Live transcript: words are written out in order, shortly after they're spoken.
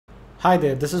Hi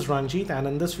there, this is Ranjit, and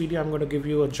in this video I'm going to give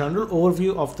you a general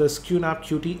overview of this QNAP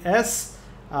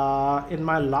QTS. In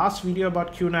my last video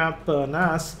about QNAP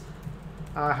NAS,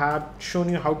 I had shown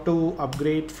you how to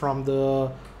upgrade from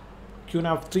the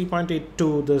QNAP 3.8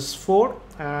 to this 4,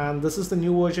 and this is the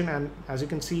new version. And as you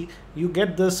can see, you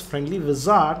get this friendly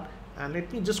wizard. And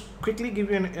let me just quickly give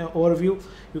you an overview.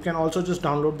 You can also just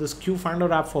download this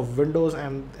QFinder app for Windows,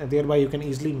 and thereby you can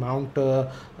easily mount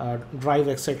drive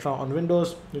etc. on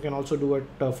Windows. You can also do it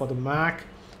for the Mac,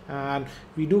 and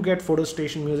we do get photo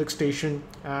station, music station,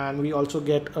 and we also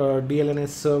get a DLNA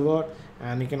server,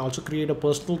 and you can also create a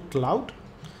personal cloud,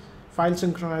 file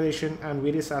synchronization, and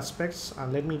various aspects.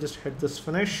 And let me just hit this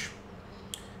finish.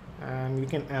 And you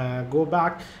can go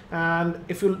back, and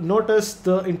if you notice,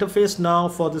 the interface now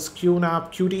for this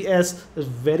QNAP QTS is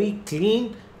very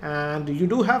clean, and you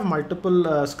do have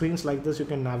multiple screens like this. You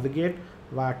can navigate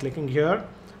by clicking here,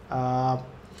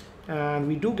 and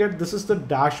we do get, this is the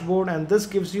dashboard, and this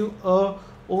gives you a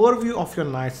overview of your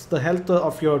NAS, the health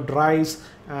of your drives,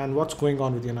 and what's going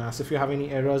on with your NAS. If you have any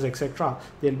errors etc.,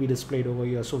 they'll be displayed over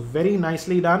here. So very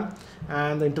nicely done,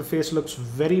 and the interface looks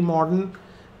very modern.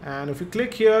 And if you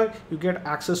click here, you get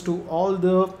access to all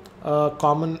the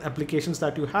common applications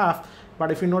that you have. But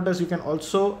if you notice, you can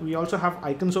also, we also have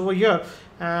icons over here.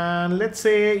 And let's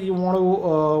say you want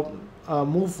to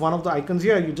move one of the icons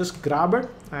here, you just grab it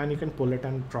and you can pull it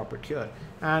and drop it here.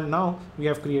 And now we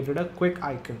have created a quick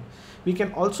icon. We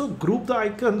can also group the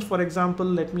icons. For example,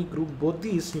 let me group both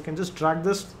these. You can just drag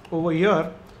this over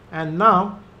here, and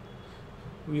now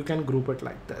you can group it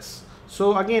like this.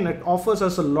 So again, it offers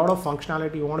us a lot of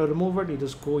functionality. You want to remove it, you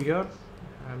just go here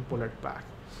and pull it back.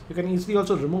 You can easily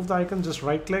also remove the icon, just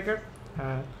right click it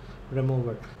and remove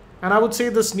it. And I would say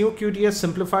this new QTS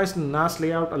simplifies the NAS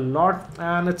layout a lot,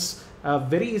 and it's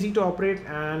very easy to operate.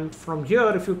 And from here,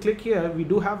 if you click here, we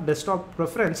do have desktop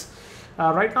preference.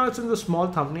 Right now it's in the small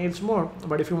thumbnails mode,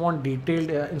 but if you want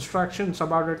detailed instructions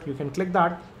about it, you can click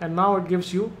that, and now it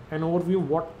gives you an overview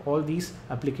what all these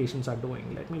applications are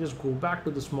doing. Let me just go back to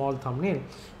the small thumbnail.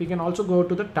 We can also go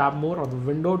to the tab mode or the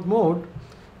windowed mode,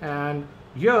 and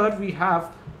here we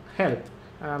have help,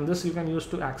 and this you can use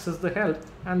to access the help,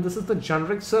 and this is the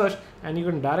generic search, and you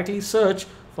can directly search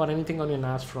for anything on your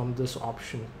NAS from this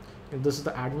option. If this is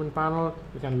the admin panel,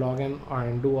 you can log in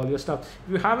and do all your stuff.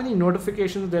 If you have any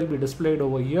notifications, they'll be displayed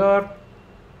over here.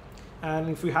 And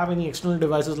if you have any external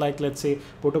devices like, let's say,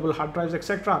 portable hard drives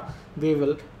etc., they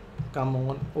will come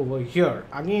on over here.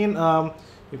 Again,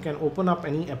 you can open up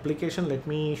any application. Let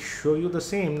me show you the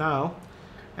same now.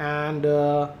 And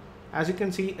as you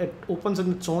can see, it opens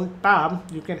in its own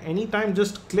tab. You can anytime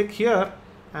just click here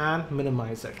and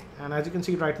minimize it. And as you can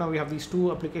see right now, we have these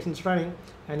two applications running,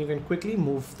 and you can quickly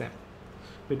move them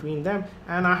between them.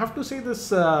 And I have to say,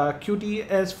 this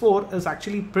QTS4 is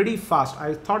actually pretty fast.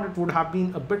 I thought it would have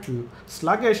been a bit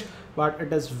sluggish, but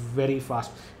it is very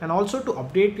fast. And also to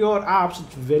update your apps,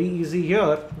 it's very easy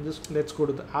here. Just let's go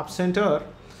to the App Center,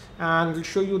 and we'll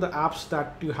show you the apps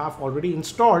that you have already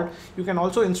installed. You can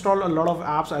also install a lot of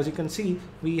apps. As you can see,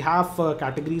 we have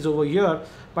categories over here,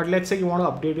 but let's say you want to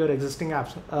update your existing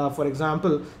apps. For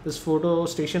example, this photo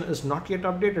station is not yet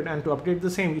updated, and to update the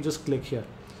same, you just click here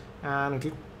and it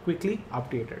will quickly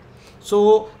update it.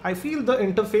 So I feel the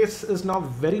interface is now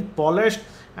very polished,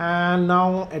 and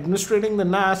now administrating the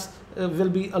NAS will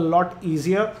be a lot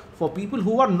easier for people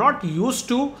who are not used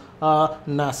to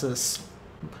NASes.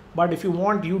 But if you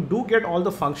want, you do get all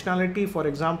the functionality. For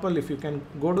example, if you can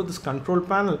go to this control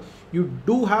panel, you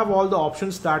do have all the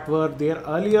options that were there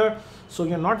earlier, so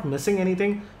you're not missing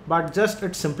anything, but just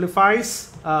it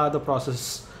simplifies the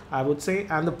process, I would say,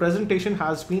 and the presentation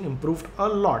has been improved a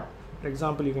lot. For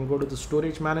example, you can go to the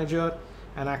storage manager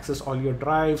and access all your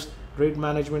drives, RAID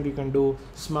management you can do,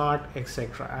 smart,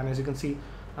 etc. And as you can see,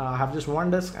 I have just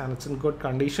one disk and it's in good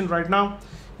condition right now.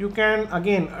 You can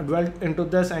again dwell into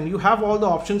this, and you have all the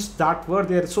options that were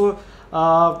there. So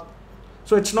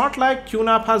so it's not like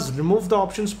QNAP has removed the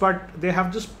options, but they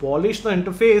have just polished the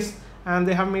interface, and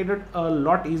they have made it a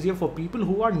lot easier for people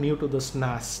who are new to this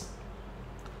NAS.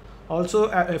 Also,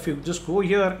 if you just go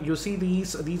here, you see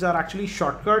these are actually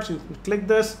shortcuts. You can click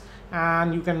this,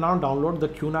 and you can now download the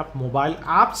QNAP mobile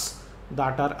apps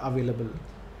that are available.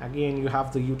 Again, you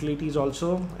have the utilities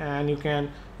also, and you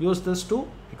can use this to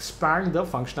expand the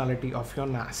functionality of your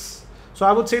NAS. So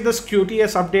I would say this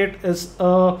QTS update is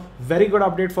a very good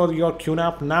update for your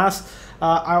QNAP NAS.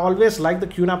 I always like the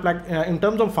QNAP, in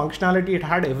terms of functionality, it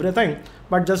had everything,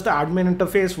 but just the admin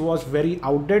interface was very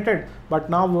outdated.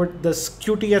 But now with this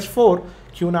QTS4,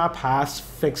 QNAP has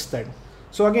fixed it.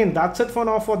 So again, that's it for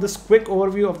now for this quick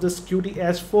overview of this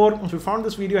QTS4. If you found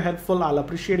this video helpful, I'll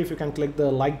appreciate if you can click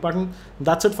the like button.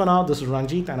 That's it for now. This is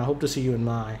Ranjit, and I hope to see you in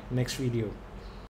my next video.